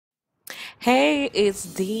Hey, it's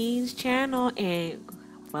Dean's channel and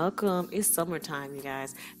welcome. It's summertime, you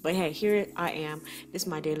guys. But hey, here I am. This is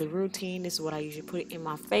my daily routine. This is what I usually put in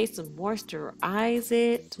my face to moisturize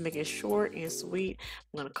it, to make it short and sweet.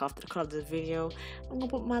 I'm gonna cough to the color of this video. I'm gonna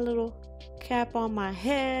put my little cap on my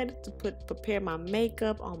head to prepare my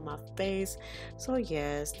makeup on my face. So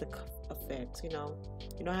yes, the effects,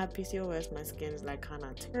 I have PCOS. My skin is like kind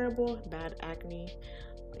of terrible, bad acne,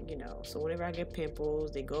 so whenever I get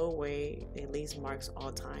pimples, they go away. They leave marks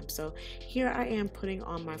all the time. So here I am putting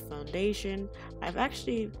on my foundation. I've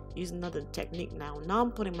actually used another technique now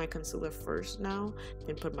I'm putting my concealer first now,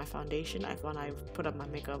 then put my foundation. I found I've put up my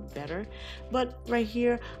makeup better, but right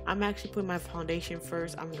here I'm actually putting my foundation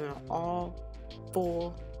first. I'm doing all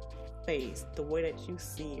full face, the way that you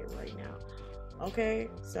see it right now. Okay,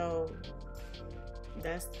 so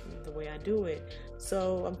that's the way I do it.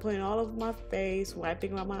 So I'm putting all over my face,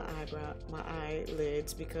 wiping around my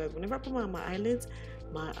eyelids, because whenever I put my eyelids,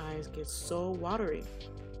 my eyes get so watery.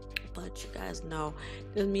 But you guys know,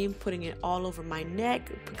 doesn't mean putting it all over my neck,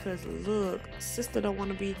 because look, sister don't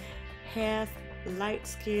want to be half light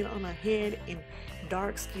skin on her head and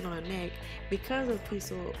dark skin on her neck. Because of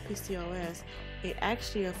PCOS, it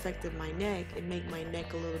actually affected my neck. It made my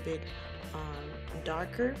neck a little bit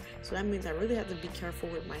darker, so that means I really have to be careful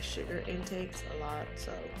with my sugar intakes a lot.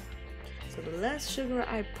 So the less sugar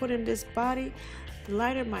I put in this body, the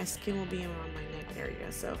lighter my skin will be around my neck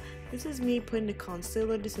area. So this is me putting the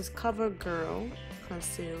concealer. This is CoverGirl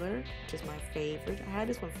concealer, which is my favorite. I had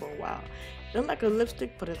this one for a while. It looks like a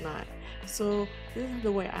lipstick, but it's not. So this is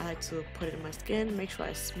the way I like to put it in my skin. Make sure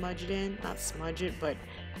I smudge it in, not smudge it, but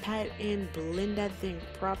pat it in, blend that thing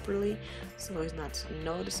properly so it's not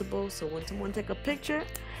noticeable. So when someone take a picture,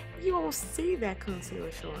 you won't see that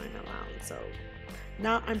concealer showing around. So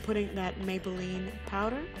now I'm putting that Maybelline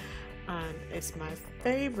powder, and it's my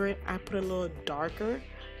favorite. I put a little darker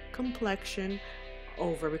complexion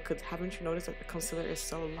over, because haven't you noticed that the concealer is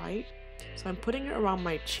so light? So I'm putting it around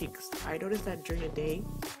my cheeks. I noticed that during the day,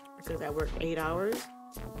 because I work 8 hours,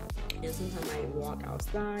 and sometimes I walk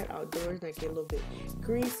outdoors, and I get a little bit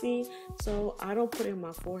greasy. So I don't put it in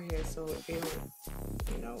my forehead, so it'll,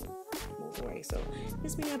 move away. So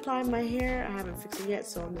this me applying my hair. I haven't fixed it yet,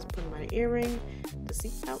 so I'm just putting my earring to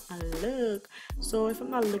see how I look. So if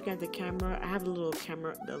I'm not looking at the camera, I have a little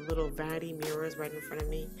camera, the little vanity mirrors right in front of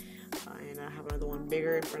me. And I have another one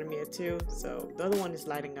bigger in front of me too. So the other one is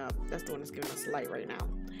lighting up. That's the one that's giving us light right now.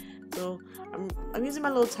 So I'm using my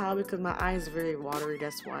little towel because my eye is very watery.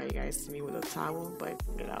 That's why you guys see me with a towel. But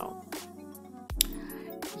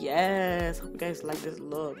yes, hope you guys like this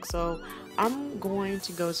look. So I'm going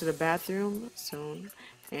to go to the bathroom soon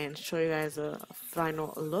and show you guys a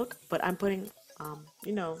final look. But I'm putting my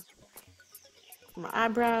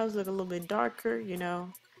eyebrows look a little bit darker.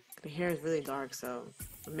 The hair is really dark, so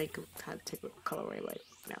the makeup kind of take a color away. But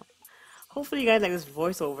hopefully you guys like this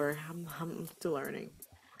voiceover. I'm still learning.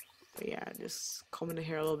 But yeah, just combing the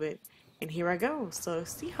hair a little bit, and here I go. So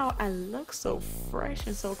see how I look, so fresh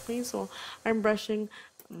and so clean. So I'm brushing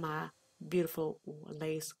my beautiful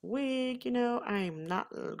lace wig. I am not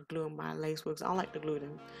gluing my lace wigs. I don't like to glue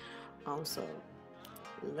them. So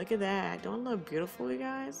look at that. Don't I look beautiful, you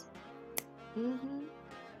guys?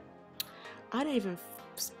 I didn't even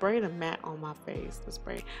spray the matte on my face. The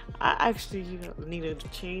spray. I actually needed to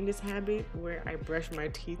change this habit where I brush my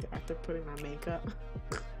teeth after putting my makeup.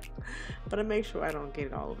 But I make sure I don't get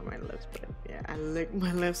it all over my lips. But yeah, I lick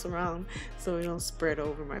my lips around so it don't spread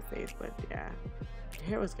over my face. But yeah, the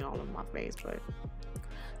hair was getting all over my face. But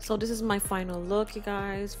so this is my final look, you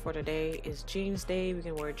guys. For today is jeans day. We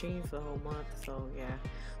can wear jeans for the whole month. So yeah,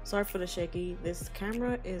 sorry for the shaky. This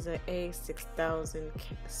camera is a A6000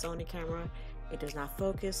 Sony camera. It does not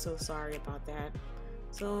focus, so sorry about that.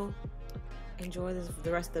 So enjoy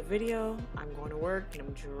the rest of the video. I'm going to work and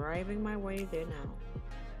I'm driving my way there now.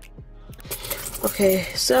 Okay,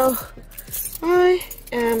 so I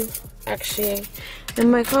am actually in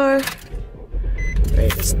my car, ready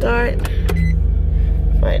to start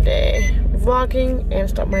my day vlogging and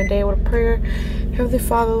start my day with a prayer. Heavenly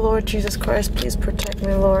Father, Lord Jesus Christ, please protect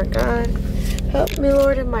me, Lord God. Help me,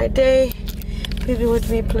 Lord, in my day. Please be with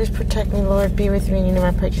me. Please protect me, Lord. Be with me in your name,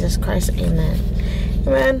 I pray, Jesus Christ. Amen.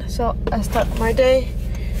 Amen. So I start my day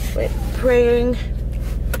with praying,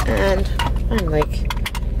 and I'm like,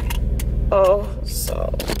 so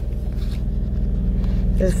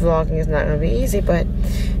this vlogging is not gonna be easy, but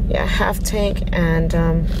yeah, half tank, and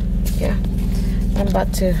yeah, I'm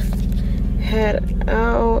about to head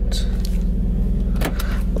out,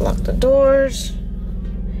 lock the doors,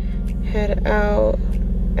 head out,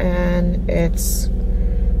 and it's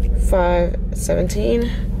 5:17,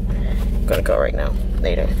 I'm gonna go right now.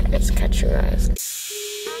 Later, let's catch you guys.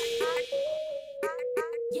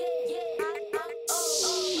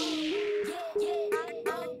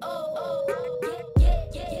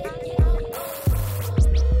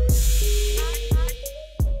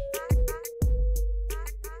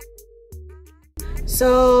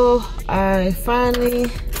 So I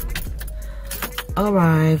finally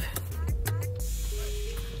arrived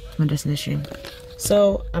at my destination.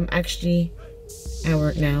 So I'm actually at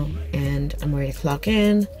work now and I'm ready to clock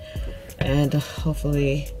in and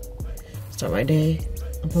hopefully start my day.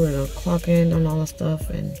 I'm probably gonna clock in on all the stuff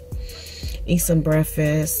and eat some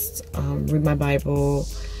breakfast, read my Bible,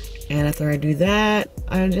 and after I do that,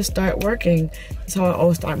 I just start working. That's how I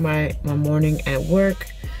always start my morning at work.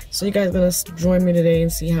 So you guys are gonna join me today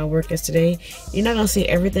and see how work is today. You're not gonna see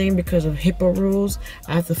everything because of HIPAA rules.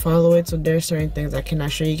 I have to follow it, so there's certain things I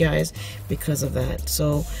cannot show you guys because of that.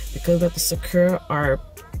 So because we have to secure our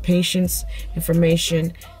patients'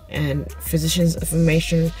 information and physicians'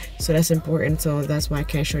 information, so that's important. So that's why I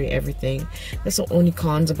can't show you everything. That's the only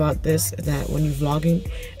cons about this, that when you're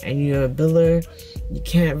vlogging and you're a biller, you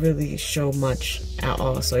can't really show much at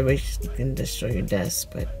all. So you can just show your desk,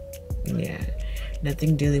 but yeah.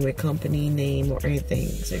 Nothing dealing with company name or anything,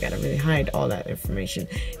 so you gotta really hide all that information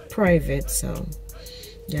private. So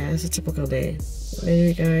yeah, it's a typical day.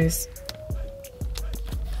 Anyway guys,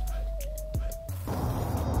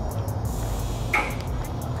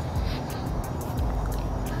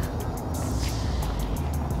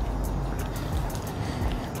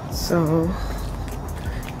 so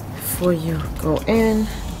before you go in,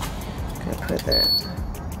 gotta put that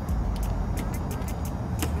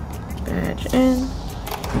badge in.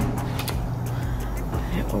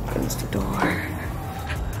 It opens the door.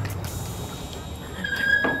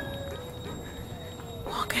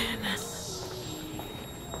 Walk in.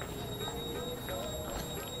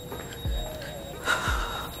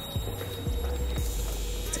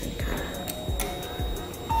 Then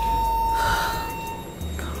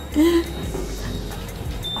go in.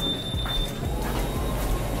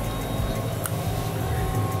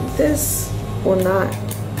 This will not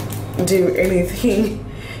do anything.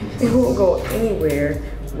 It won't go anywhere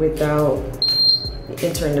without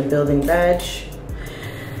entering the building badge.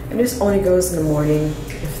 And this only goes in the morning.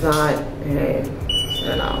 If not, I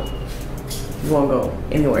don't know, it won't go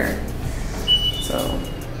anywhere. So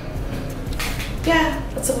yeah,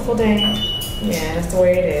 a typical day. Yeah, that's the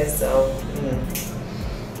way it is. So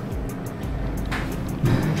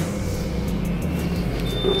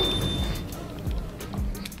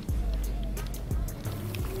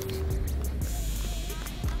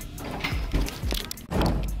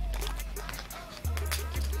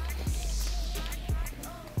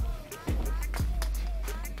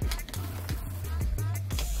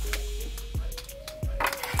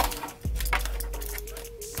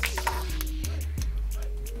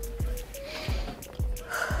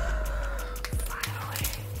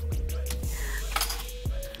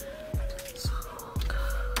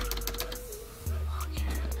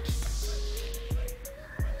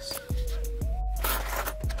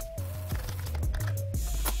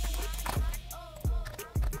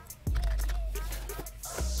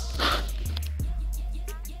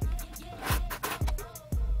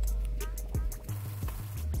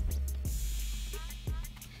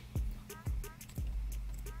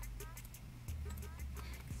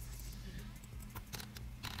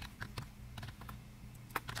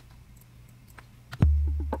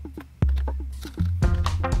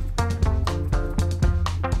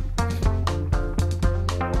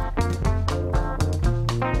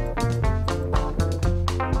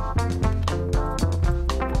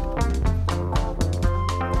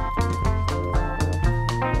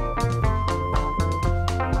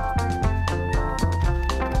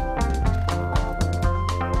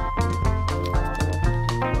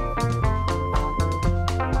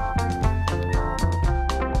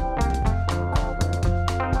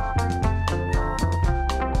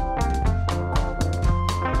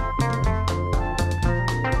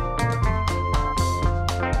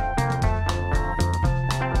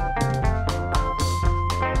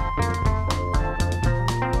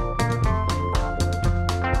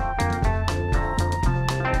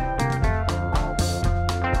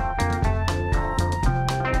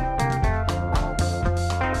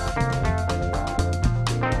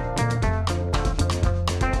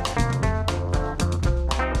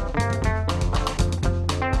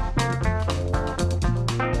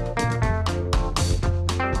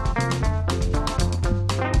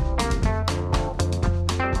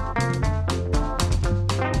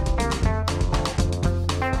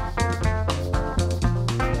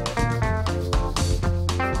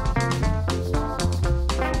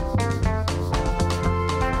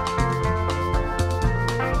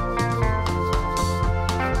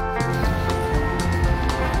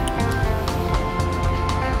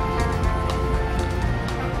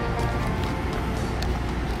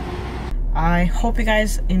I hope you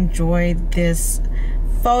guys enjoyed this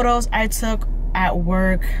photos I took at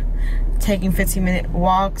work, taking 15-minute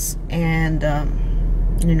walks, and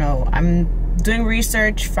you know, I'm doing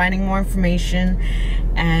research, finding more information.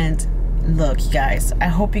 And look, you guys, I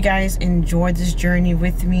hope you guys enjoyed this journey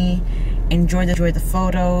with me, enjoy the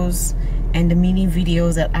photos and the mini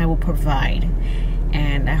videos that I will provide.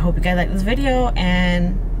 And I hope you guys like this video,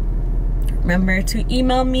 and remember to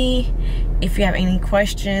email me if you have any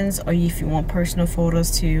questions, or if you want personal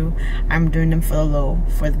photos too. I'm doing them for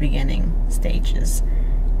the beginning stages.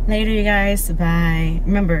 Later, you guys. Bye.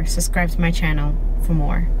 Remember, subscribe to my channel for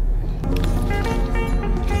more.